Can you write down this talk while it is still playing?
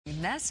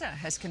NASA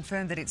has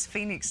confirmed that its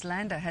Phoenix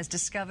lander has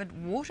discovered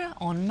water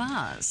on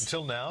Mars.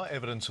 Until now,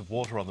 evidence of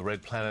water on the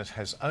red planet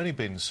has only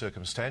been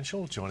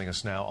circumstantial. Joining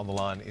us now on the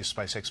line is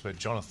space expert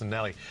Jonathan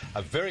Nally.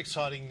 A very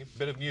exciting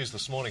bit of news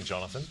this morning,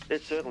 Jonathan.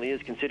 It certainly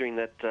is, considering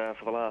that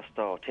for the last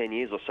 10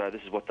 years or so,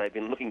 this is what they've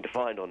been looking to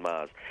find on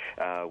Mars,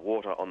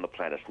 water on the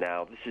planet.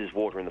 Now, this is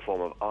water in the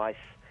form of ice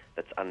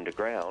that's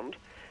underground,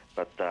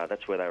 but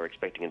that's where they were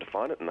expecting to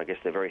find it, and I guess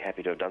they're very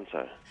happy to have done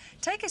so.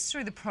 Take us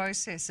through the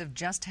process of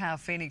just how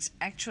Phoenix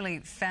actually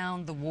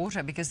found the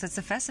water, because that's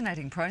a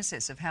fascinating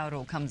process of how it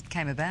all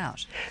came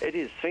about. It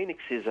is. Phoenix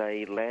is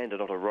a lander,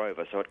 not a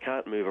rover, so it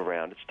can't move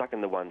around. It's stuck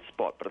in the one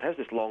spot, but it has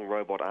this long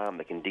robot arm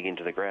that can dig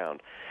into the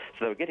ground.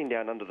 So they were getting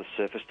down under the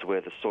surface to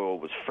where the soil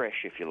was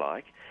fresh, if you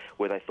like,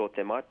 where they thought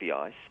there might be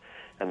ice,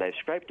 and they've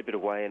scraped a bit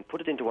away and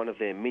put it into one of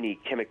their mini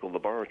chemical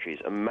laboratories.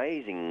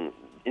 Amazing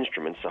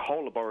instruments, a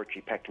whole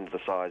laboratory packed into the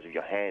size of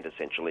your hand,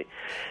 essentially.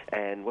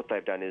 And what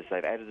they've done is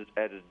they've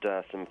added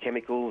some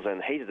chemicals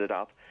and heated it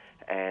up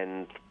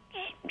and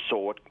saw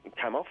what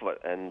came off of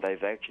it, and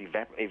they've actually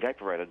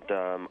evaporated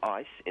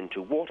ice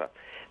into water.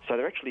 So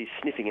they're actually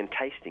sniffing and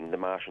tasting the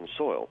Martian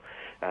soil.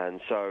 And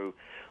so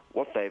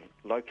what they've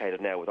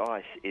located now with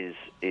ice is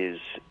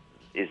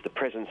the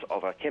presence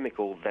of a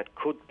chemical that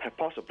could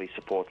possibly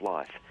support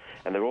life.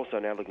 And they're also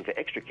now looking for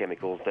extra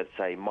chemicals that,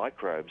 say,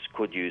 microbes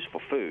could use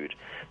for food,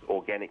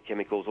 organic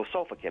chemicals or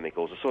sulfur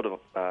chemicals, a sort of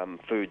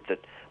food that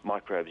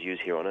microbes use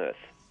here on Earth.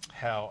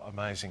 How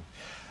amazing.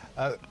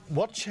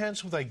 What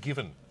chance were they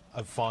given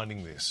of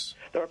finding this?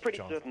 They were pretty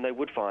certain they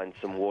would find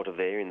some water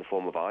there in the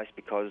form of ice,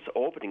 because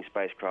orbiting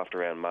spacecraft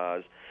around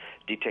Mars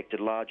detected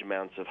large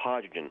amounts of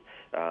hydrogen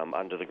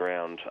under the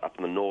ground up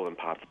in the northern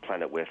part of the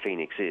planet where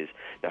Phoenix is.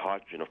 Now,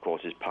 hydrogen, of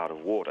course, is part of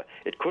water.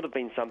 It could have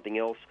been something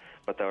else,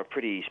 but they were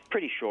pretty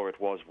sure it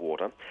was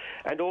water.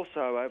 And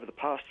also, over the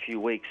past few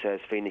weeks, as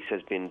Phoenix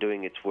has been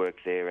doing its work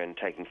there and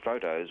taking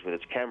photos with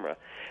its camera,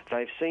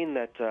 they've seen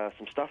that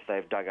some stuff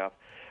they've dug up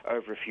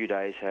over a few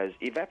days has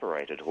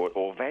evaporated,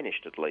 or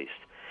vanished at least.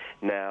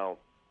 Now,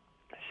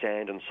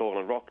 sand and soil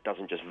and rock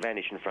doesn't just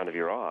vanish in front of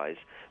your eyes,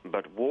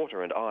 but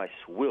water and ice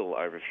will,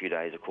 over a few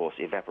days, of course,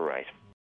 evaporate.